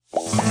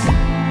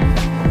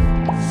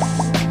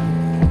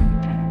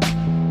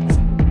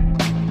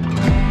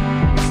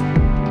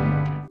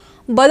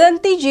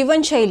बदलती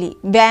जीवनशैली,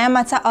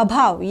 व्यायामाचा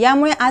अभाव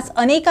यामुळे आज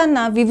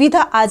अनेकांना विविध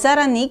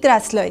आजारांनी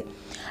ग्रासलंय।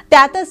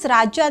 त्यातच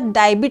राज्यात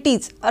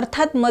डायबिटीज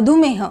अर्थात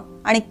मधुमेह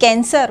आणि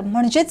कॅन्सर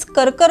म्हणजेच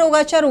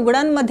कर्करोगाच्या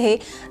रुग्णांमध्ये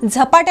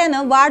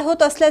झपाट्याने वाढ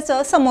होत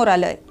असल्याचं समोर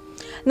आलंय।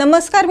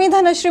 नमस्कार, मी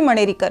धनश्री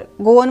मणेरीकर।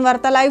 गोवन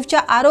वार्ता लाईव्हच्या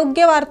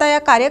आरोग्य वार्ता या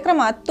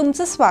कार्यक्रमात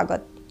तुमचं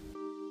स्वागत।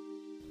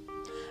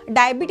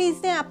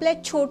 डायबिटीजने आपल्या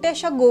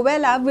छोट्याशा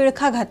गोव्याला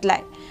विळखा घातलाय।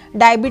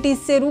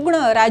 डायबिटीजचे रुग्ण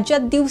राज्यात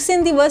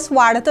दिवसेंदिवस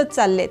वाढतच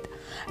चाललेत।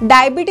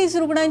 डायबिटीज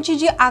रुग्णांची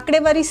जी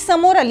आकडेवारी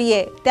समोर आली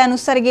आहे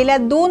त्यानुसार गेल्या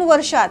 2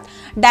 वर्षात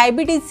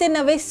डायबिटीजचे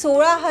नवे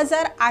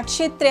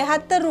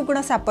 16,873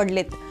 रुग्ण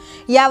सापडलेत।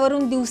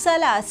 यावरून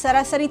दिवसाला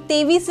सरासरी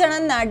 23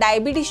 जणांना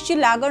डायबिटीजची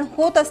लागण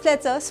होत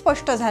असल्याचं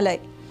स्पष्ट झालंय।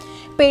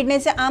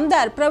 पेडणेचे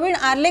आमदार प्रवीण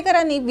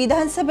आर्लेकरांनी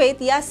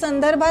विधानसभेत या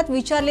संदर्भात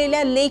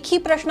विचारलेल्या लेखी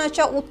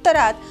प्रश्नाच्या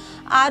उत्तरात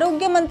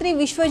आरोग्य मंत्री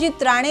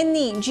विश्वजित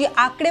राणेंनी जी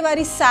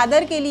आकडेवारी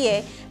सादर केली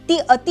आहे ती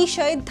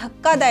अतिशय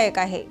धक्कादायक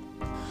आहे।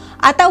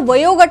 आता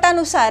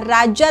वयोगटानुसार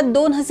राज्यात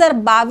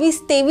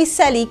 2022-23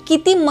 साली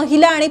किती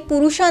महिला आणि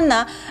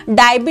पुरुषांना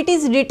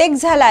डायबिटीज डिटेक्ट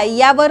झाला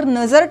यावर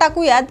नजर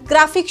टाकूयात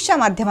ग्राफिक्सच्या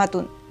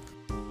माध्यमातून।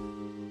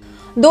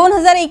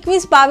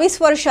 2021-22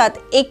 वर्षात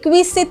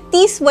 21 ते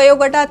 30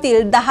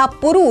 वयोगटातील 10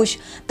 पुरुष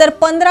तर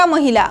 15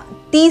 महिला,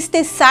 30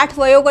 ते 60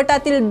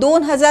 वयोगटातील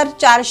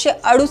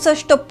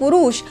 2,468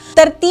 पुरुष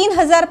तर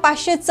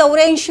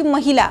 3,584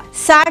 महिला,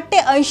 60 ते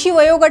 80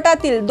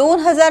 वयोगटातील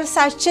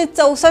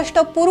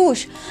 2,764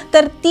 पुरुष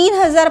तर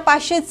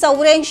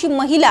 3,584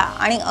 महिला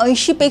आणि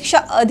 80 पेक्षा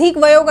अधिक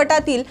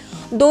वयोगटातील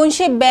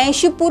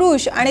 282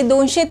 पुरुष आणि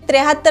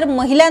 273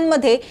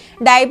 महिलांमध्ये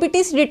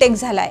डायबिटीज डिटेक्ट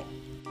झालाय।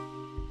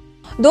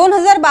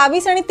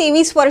 2022 आणि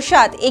 23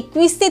 वर्षात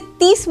 21 ते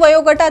 30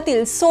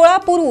 वयोगटातील 16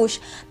 पुरुष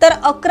तर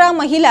 11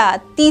 महिला,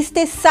 30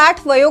 ते 60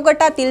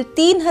 वयोगटातील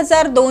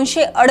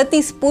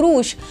 3,238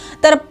 पुरुष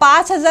तर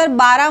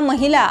 5,012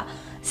 महिला,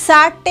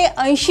 60 ते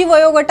 80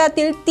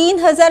 वयोगटातील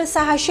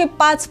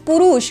 3,605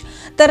 पुरुष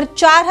तर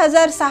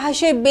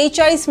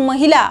 4,642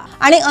 महिला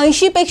आणि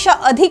 80 पेक्षा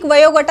अधिक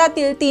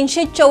वयोगटातील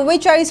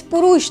 344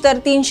 पुरुष तर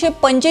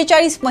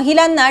 345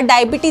 महिलांना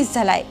डायबिटीज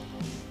झालाय।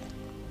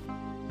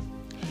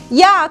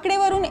 या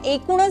आकडेवरून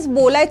एकूणच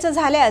बोलायचं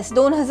झाल्यास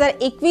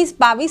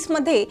 2021-22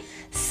 मध्ये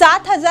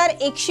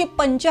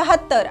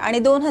 7,175 आणि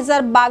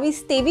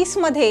 2022-23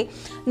 मध्ये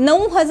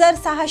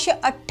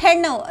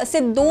 9,698 असे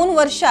 2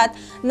 वर्षात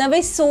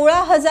नवे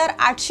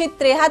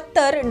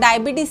 16,873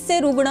 डायबिटीजचे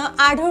रुग्ण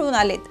आढळून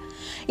आलेत।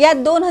 यात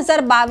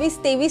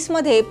 2022-23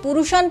 मध्ये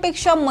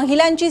पुरुषांपेक्षा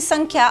महिलांची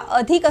संख्या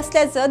अधिक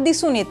असल्याचं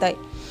दिसून येतंय।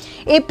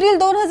 एप्रिल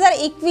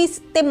 2021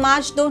 ते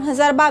मार्च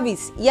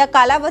 2022 या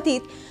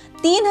कालावधीत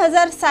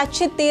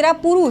 3,713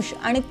 पुरुष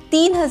आणि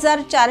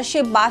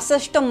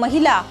 3,462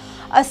 महिला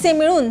असे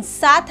मिळून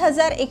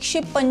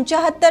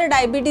 7,175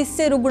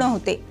 डायबिटीजचे रुग्ण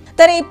होते।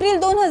 तर एप्रिल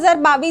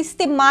 2022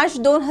 ते मार्च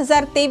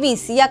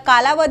 2023 या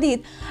कालावधीत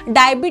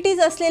डायबिटीज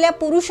असलेल्या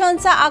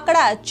पुरुषांचा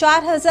आकडा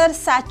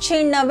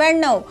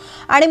 4,799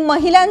 आणि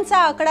महिलांचा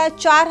आकडा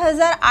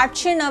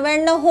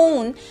 4,899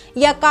 होऊन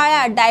या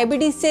काळात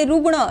डायबिटीजचे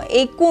रुग्ण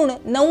एकूण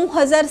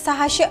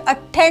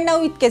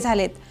 9,698 इतके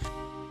झालेत।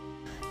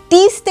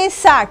 30 ते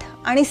 60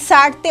 आणि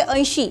 60 ते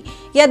 80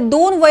 या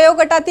 2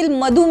 वयोगटातील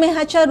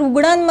मधुमेहाच्या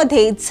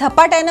रुग्णांमध्ये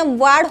झपाट्याने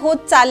वाढ होत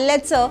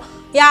चालल्याचं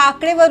या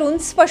आकडेवरून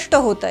स्पष्ट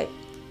होतंय।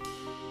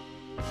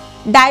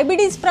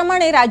 डायबिटीज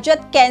प्रमाणे राज्यात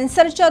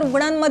कॅन्सरच्या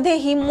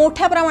रुग्णांमध्येही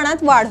मोठ्या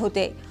प्रमाणात वाढ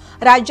होते।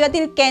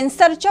 राज्यातील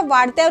कॅन्सरच्या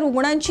वाढत्या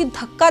रुग्णांची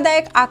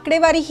धक्कादायक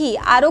आकडेवारीही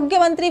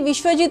आरोग्यमंत्री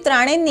विश्वजित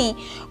राणेंनी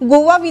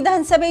गोवा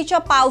विधानसभेच्या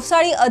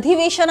पावसाळी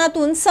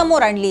अधिवेशनातून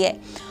समोर आणली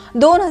आहे।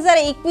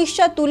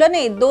 2021च्या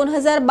तुलनेत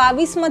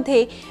 2022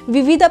 मध्ये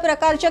विविध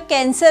प्रकारच्या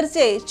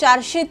कॅन्सरचे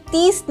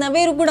 430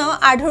 नवे रुग्ण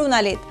आढळून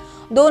आलेत।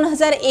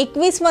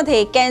 2021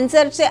 मध्ये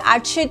कॅन्सरचे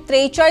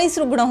 843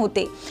 रुग्ण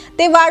होते,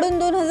 ते वाढून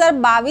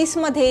 2022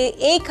 मध्ये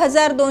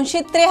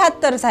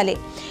 1,273 झाले।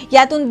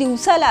 यातून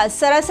दिवसाला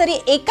सरासरी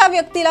एका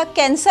व्यक्तीला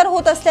कॅन्सर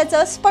होत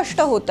असल्याचं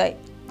स्पष्ट होतंय।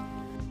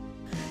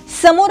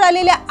 समोर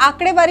आलेल्या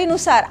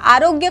आकडेवारीनुसार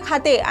आरोग्य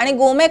खाते आणि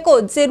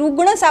गोमेकोत जे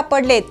रुग्ण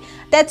सापडलेत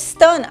त्यात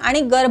स्तन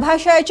आणि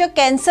गर्भाशयाच्या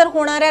कॅन्सर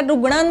होणाऱ्या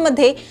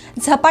रुग्णांमध्ये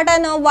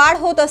झपाट्यानं वाढ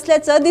होत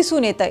असल्याचं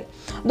दिसून येतंय।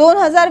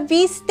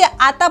 2020 ते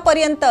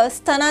आतापर्यंत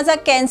स्तनाचा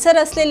कॅन्सर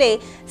असलेले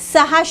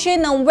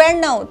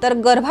 699 तर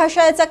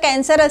गर्भाशयाचा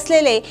कॅन्सर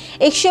असलेले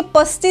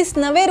 135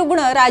 नवे रुग्ण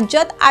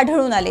राज्यात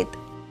आढळून आलेत।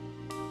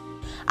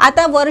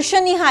 आता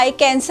वर्षनिहाय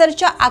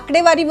कॅन्सरच्या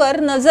आकडेवारीवर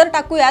नजर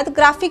टाकूयात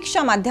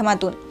ग्राफिक्सच्या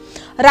माध्यमातून।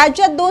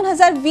 राज्यात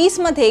 2020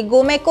 मध्ये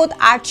गोमेकोत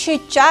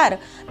 804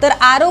 तर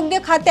आरोग्य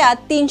खात्यात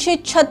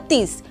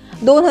 336,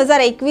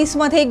 2021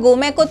 मध्ये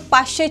गोमेकोत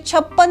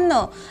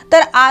 556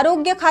 तर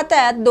आरोग्य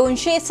खात्यात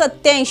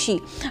 287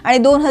 आणि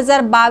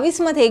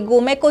 2022 मध्ये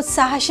गोमेकोत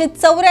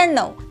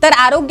 694 तर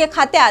आरोग्य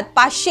खात्यात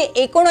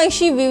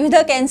 579 विविध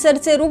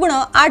कॅन्सरचे रुग्ण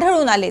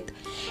आढळून आलेत।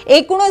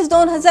 एकूणच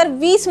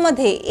 2020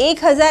 मध्ये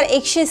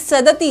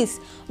 1,137,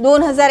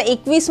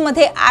 2021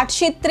 मध्ये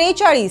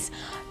 843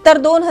 तर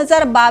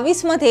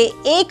 2022 मध्ये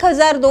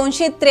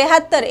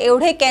 1,273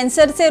 एवढे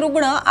कॅन्सरचे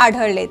रुग्ण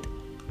आढळलेत।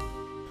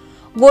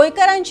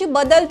 गोयकरांची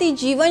बदलती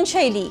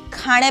जीवनशैली,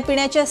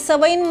 खाण्यापिण्याच्या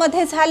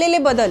सवयींमध्ये झालेले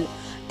बदल,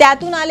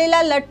 त्यातून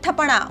आलेला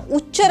लठ्ठपणा,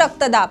 उच्च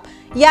रक्तदाब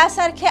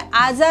यासारखे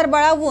आजार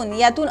बळावून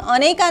यातून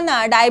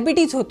अनेकांना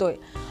डायबिटीज होतोय।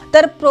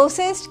 तर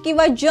प्रोसेस्ड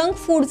किंवा जंक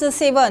फूडचं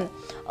सेवन,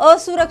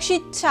 असुरक्षित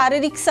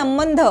शारीरिक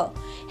संबंध,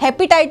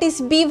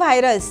 हेपॅटायटिस बी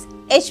व्हायरस,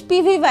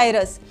 HPV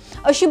व्हायरस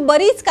अशी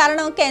बरीच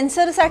कारणं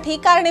कॅन्सरसाठी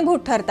कारणीभूत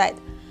ठरतायत।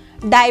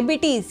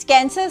 डायबिटीज,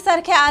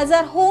 कॅन्सरसारखे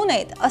आजार होऊ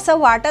नयेत असं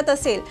वाटत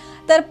असेल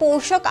तर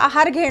पोषक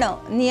आहार घेणं,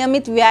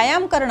 नियमित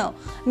व्यायाम करणं,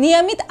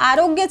 नियमित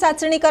आरोग्य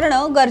चाचणी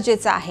करणं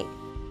गरजेचं आहे।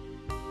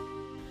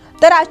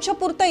 तर आजच्या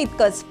पुरतं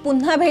इतकंच।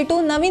 पुन्हा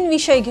भेटू नवीन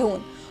विषय घेऊन।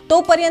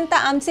 तोपर्यंत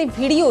आमचे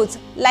व्हिडिओज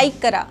लाईक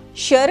करा,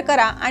 शेअर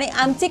करा आणि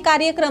आमचे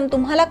कार्यक्रम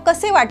तुम्हाला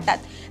कसे वाटतात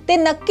ते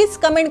नक्कीच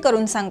कमेंट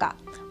करून सांगा।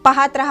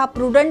 पाहत रहा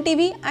प्रुडंट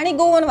TV आणि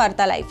गोवन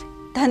वार्ता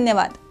लाईव्ह।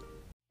 धन्यवाद।